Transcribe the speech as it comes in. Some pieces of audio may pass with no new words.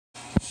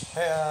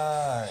Hey,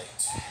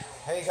 alright.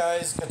 Hey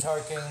guys, Guitar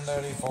King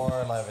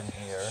 3411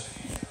 here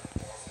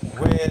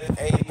with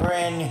a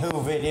brand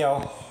new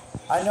video.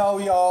 I know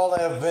y'all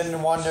have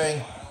been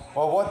wondering,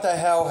 well, what the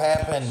hell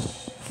happened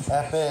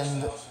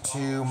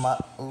to my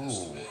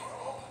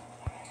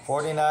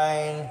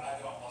 49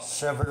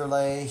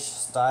 Chevrolet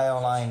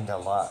Styleline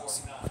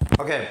Deluxe.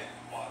 Okay,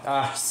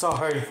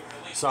 sorry,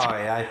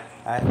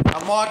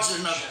 I'm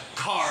watching a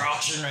car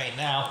auction right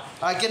now.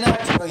 I can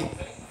actually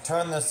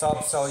turn this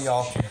up so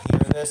y'all can hear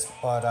this,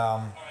 but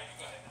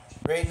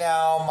right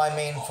now my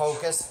main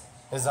focus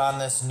is on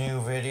this new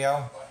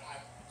video.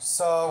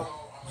 So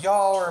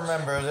y'all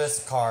remember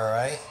this car,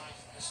 right?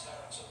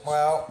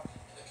 Well,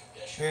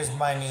 here's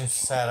my new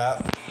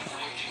setup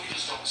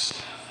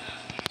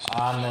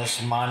on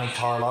this Monte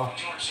Carlo.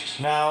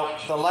 Now,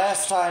 the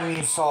last time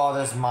you saw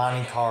this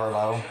Monte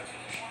Carlo,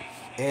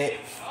 it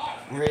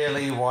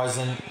really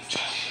wasn't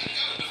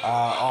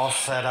all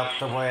set up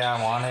the way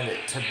I wanted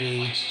it to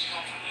be.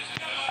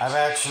 I've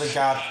actually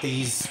got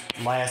these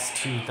last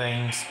two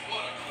things.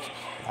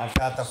 I've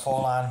got the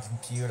full-on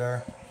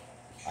computer.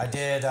 I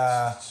did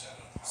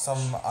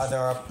some other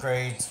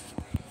upgrades.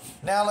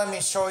 Now let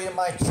me show you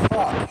my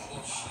truck.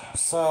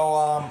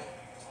 So,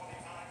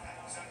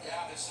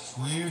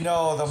 you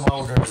know the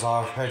motor's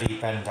already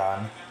been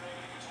done.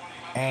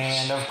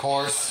 And of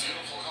course,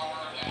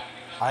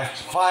 I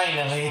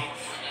finally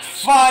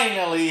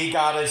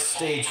got a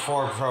Stage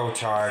 4 Pro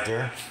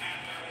charger.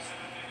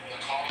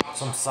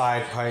 Some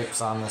side pipes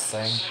on this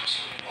thing.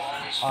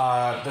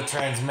 The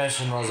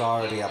transmission was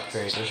already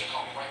upgraded.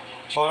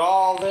 But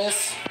all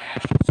this...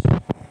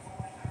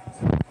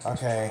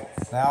 Okay,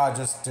 now I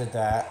just did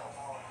that.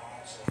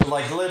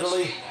 Like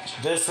literally,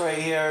 this right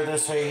here, and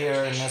this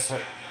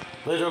right...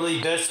 Literally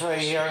this right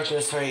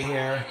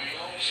here,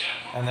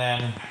 and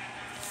then...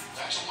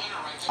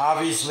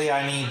 Obviously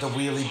I need the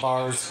wheelie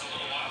bars.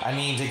 I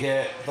need to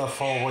get the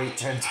full weight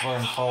transfer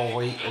and full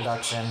weight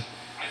reduction.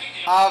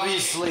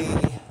 Obviously...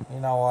 You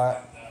know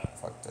what?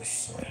 Fuck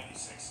this shit.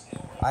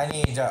 I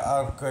need to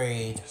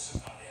upgrade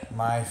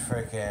my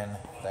freaking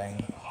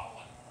thing.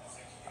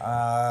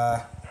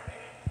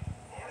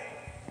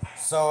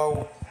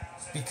 So,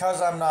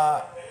 because I'm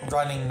not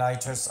running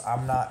nitrous,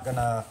 I'm not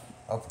gonna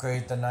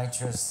upgrade the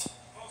nitrous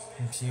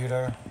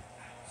computer.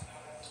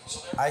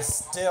 I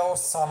still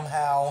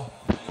somehow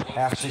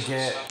have to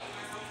get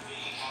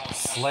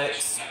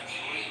slicks,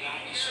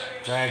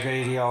 drag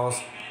radials,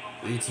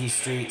 ET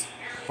Street.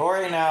 But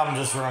right now I'm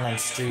just running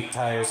street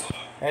tires.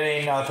 It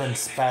ain't nothing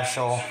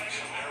special.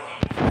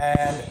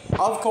 And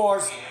of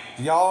course,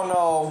 y'all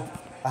know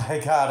I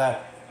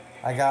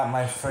got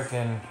my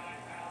freaking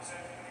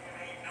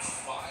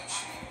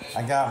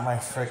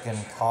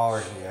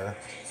car here.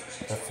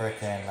 The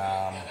freaking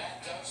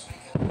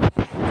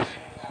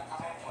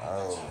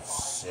oh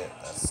shit,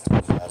 that's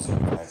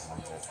 2,500.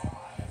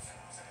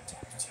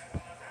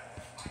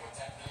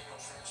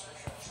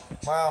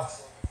 Well,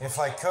 if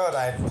I could,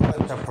 I'd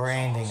put the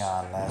branding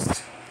on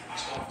this.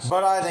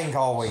 But I think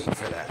I'll wait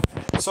for that.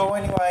 So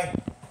anyway,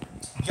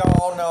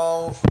 y'all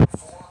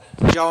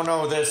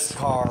know this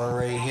car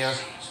right here.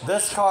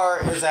 This car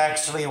is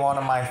actually one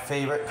of my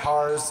favorite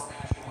cars.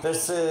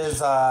 This is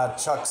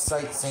Chuck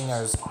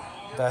Sightsinger's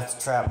Death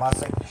Trap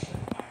Mustang.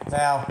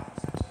 Now,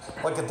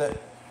 look at the...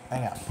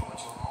 Hang on.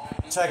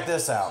 Check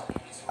this out.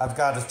 I've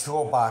got a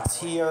toolbox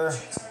here.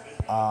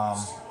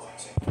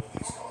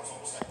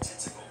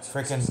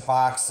 Freaking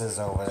boxes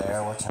over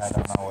there, which I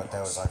don't know what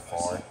those are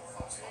for.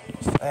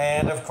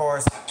 And of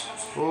course,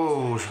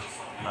 ooh,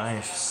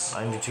 nice,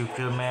 92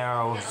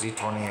 Camaro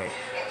Z28.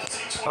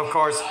 Of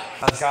course,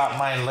 I've got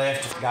my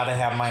lift, gotta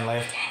have my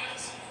lift.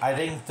 I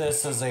think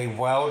this is a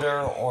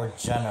welder or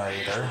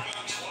generator.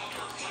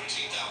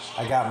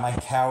 I got my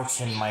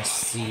couch and my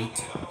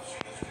seat.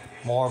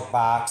 More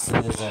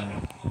boxes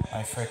and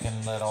my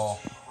freaking little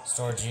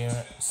storage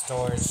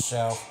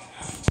shelf.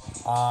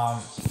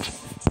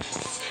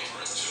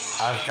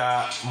 I've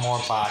got more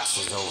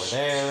boxes over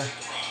there.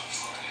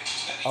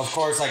 Of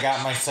course, I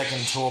got my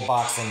second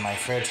toolbox in my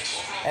fridge.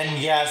 And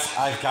yes,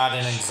 I've got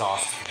an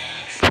exhaust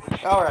fan.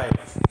 Alright,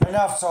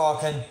 enough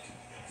talking.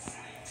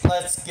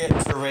 Let's get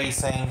to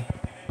racing.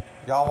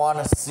 Y'all want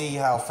to see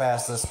how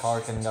fast this car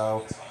can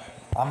go.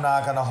 I'm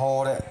not going to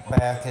hold it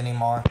back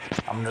anymore.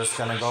 I'm just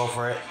going to go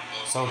for it.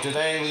 So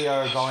today we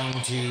are going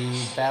to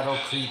Battle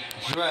Creek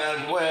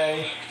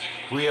Dragway.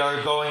 We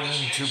are going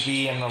to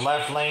be in the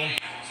left lane.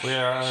 We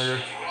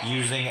are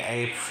using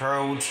a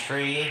Pro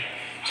Tree.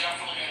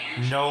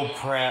 No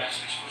prep.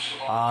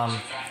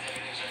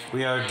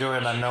 We are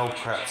doing a no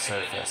prep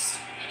surface.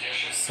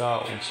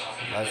 So,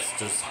 let's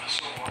just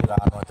get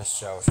on with the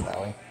show,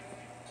 shall we?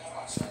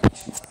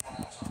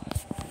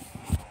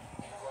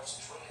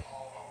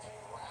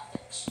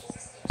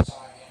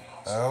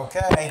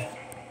 Okay.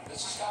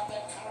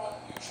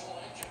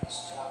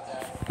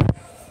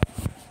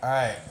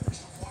 Alright.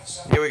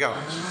 Here we go.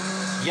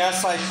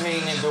 Yes, I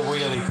painted the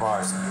wheelie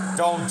bars.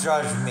 Don't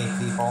judge me,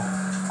 people.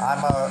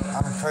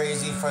 I'm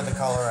crazy for the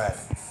color red.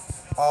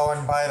 Oh,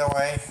 and by the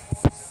way,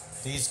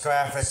 these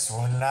graphics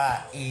were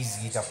not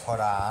easy to put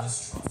on.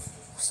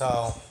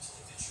 So,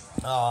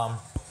 I'm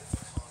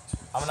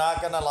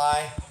not gonna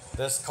lie,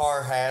 this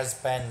car has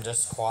been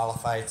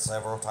disqualified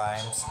several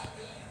times,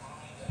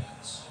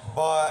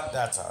 but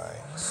that's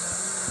alright.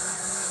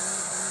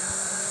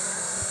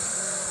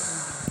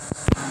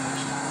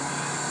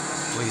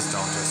 Please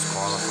don't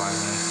disqualify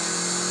me.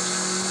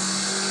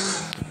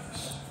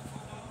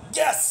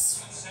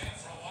 Yes!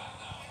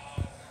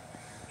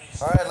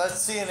 Alright,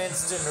 let's see an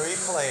instant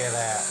replay of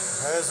that.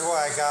 Here's where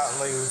I got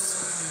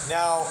loose.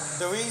 Now,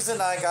 the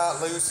reason I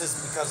got loose is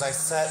because I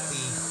set the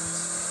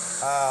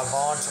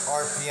launch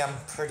RPM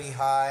pretty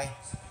high,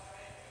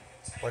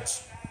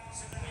 which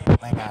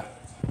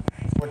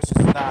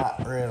is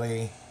not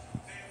really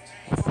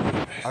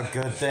a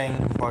good thing,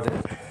 but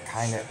it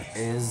kind of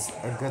is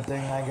a good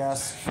thing, I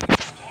guess.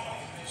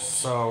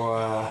 So,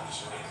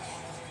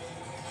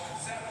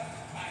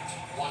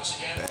 there. I'll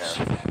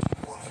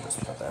just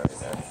put that right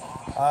there.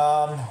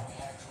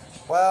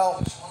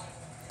 Well,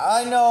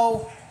 I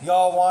know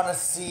y'all want to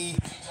see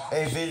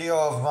a video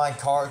of my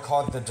car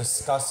called The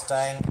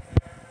Disgusting.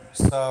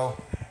 So,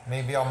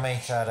 maybe I'll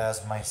make that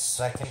as my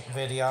second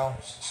video.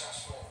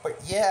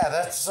 But yeah,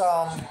 that's,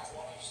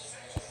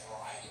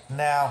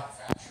 now,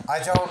 I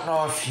don't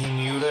know if you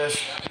knew this,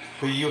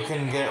 but you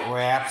can get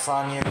wraps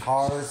on your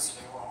cars.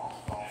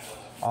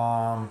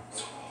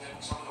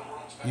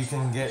 You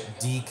can get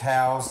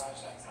decals.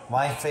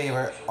 My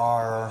favorite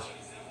are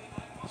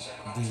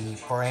the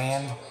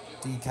brand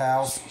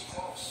decals,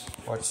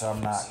 which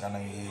I'm not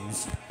gonna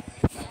use.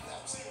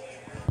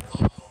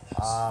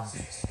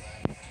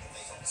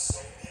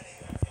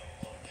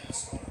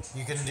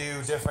 You can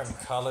do different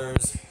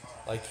colors,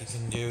 like you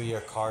can do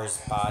your car's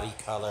body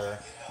color.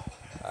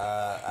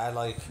 I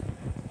like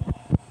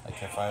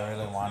if I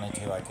really wanted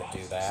to, I could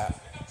do that.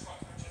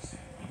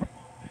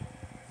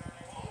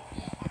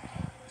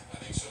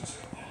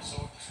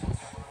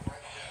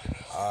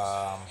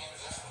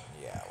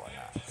 Yeah, we're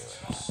not doing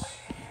that.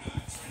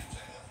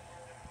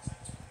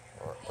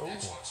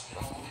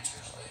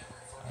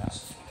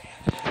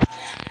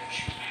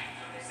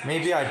 Yeah.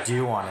 Maybe I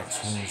do want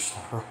to change the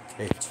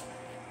rotate.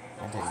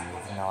 I didn't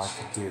even know I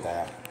could do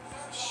that.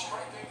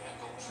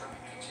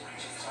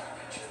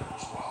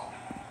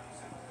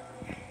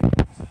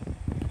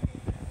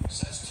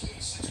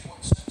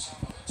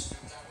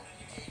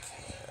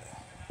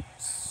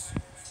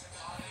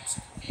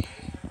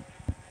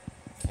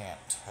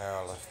 Can't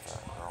tell if the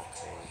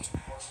rotate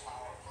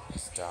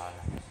is done.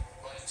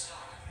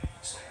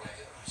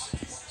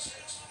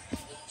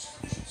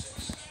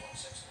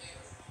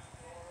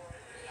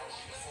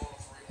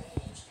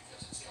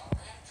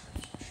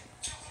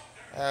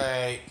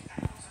 Alright,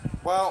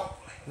 well,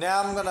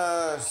 now I'm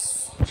gonna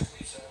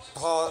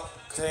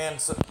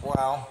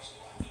well,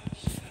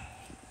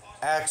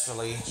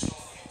 actually,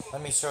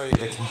 let me show you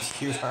the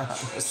computer on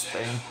this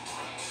thing.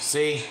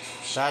 See,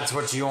 that's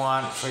what you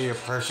want for your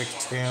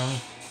perfect tune.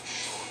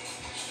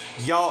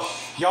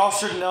 Y'all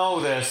should know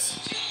this.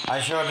 I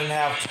shouldn't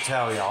have to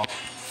tell y'all.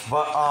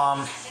 But,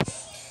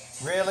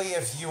 really,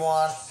 if you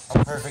want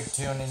a perfect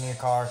tune in your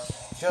car,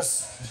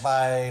 just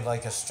buy,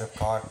 like, a strip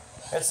car.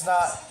 It's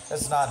not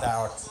that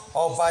hard.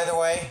 Oh, by the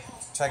way,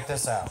 check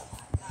this out.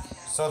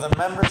 So the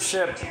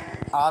membership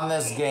on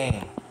this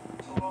game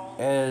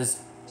is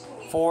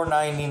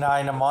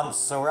 $4.99 a month,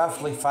 so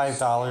roughly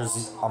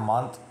 $5 a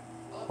month,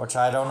 which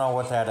I don't know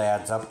what that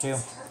adds up to.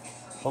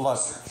 But look,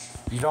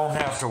 you don't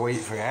have to wait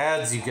for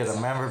ads. You get a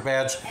member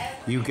badge.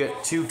 You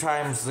get 2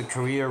 times the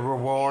career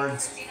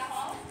rewards.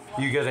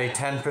 You get a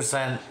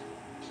 10%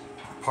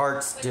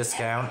 parts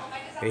discount,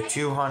 a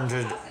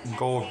 200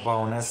 gold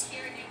bonus.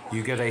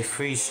 You get a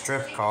free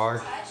strip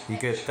car. You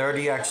get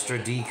 30 extra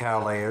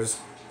decal layers,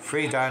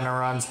 free diner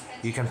runs.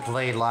 You can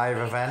play live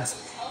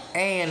events,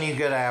 and you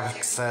get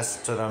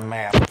access to the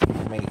map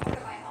maker.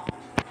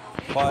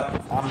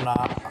 But I'm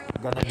not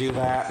gonna do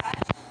that.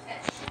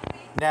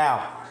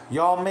 Now,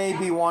 y'all may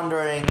be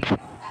wondering,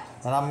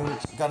 and I'm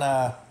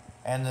gonna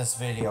end this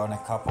video in a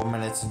couple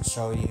minutes and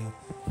show you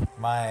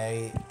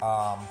my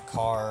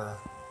car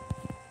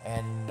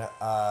and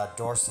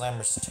Door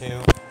Slammers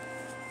 2.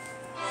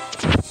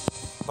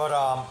 But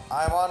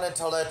I wanted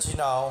to let you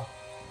know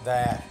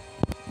that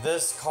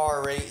this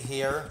car right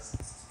here,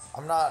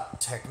 I'm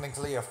not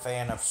technically a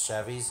fan of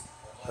Chevys,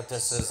 but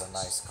this is a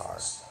nice car.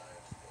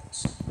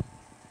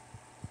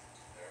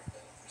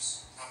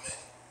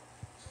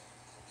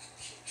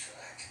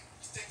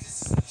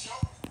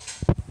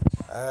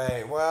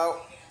 Alright,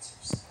 well,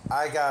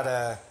 I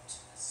gotta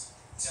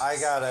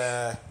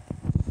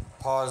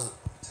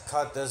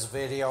cut this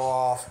video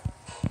off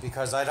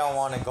because I don't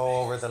want to go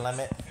over the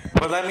limit.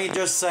 But let me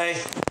just say,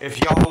 if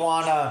y'all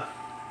wanna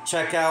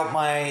check out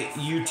my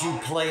YouTube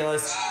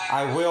playlist,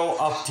 I will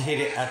update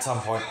it at some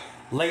point.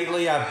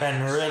 Lately, I've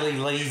been really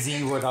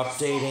lazy with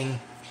updating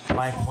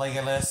my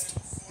playlist.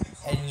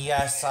 And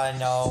yes, I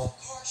know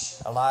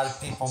a lot of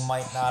people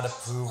might not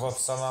approve of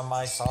some of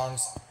my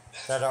songs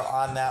that are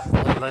on that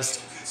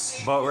playlist.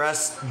 But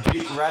rest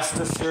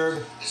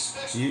assured,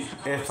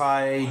 if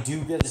I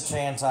do get a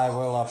chance, I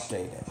will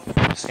update it.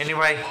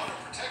 Anyway,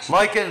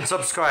 like and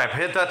subscribe.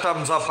 Hit that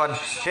thumbs up button.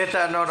 Hit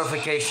that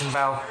notification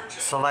bell.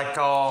 Select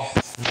all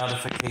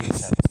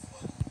notifications.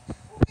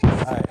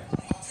 Alright.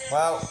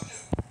 Well,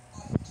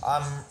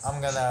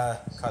 I'm gonna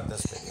cut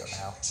this video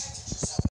now.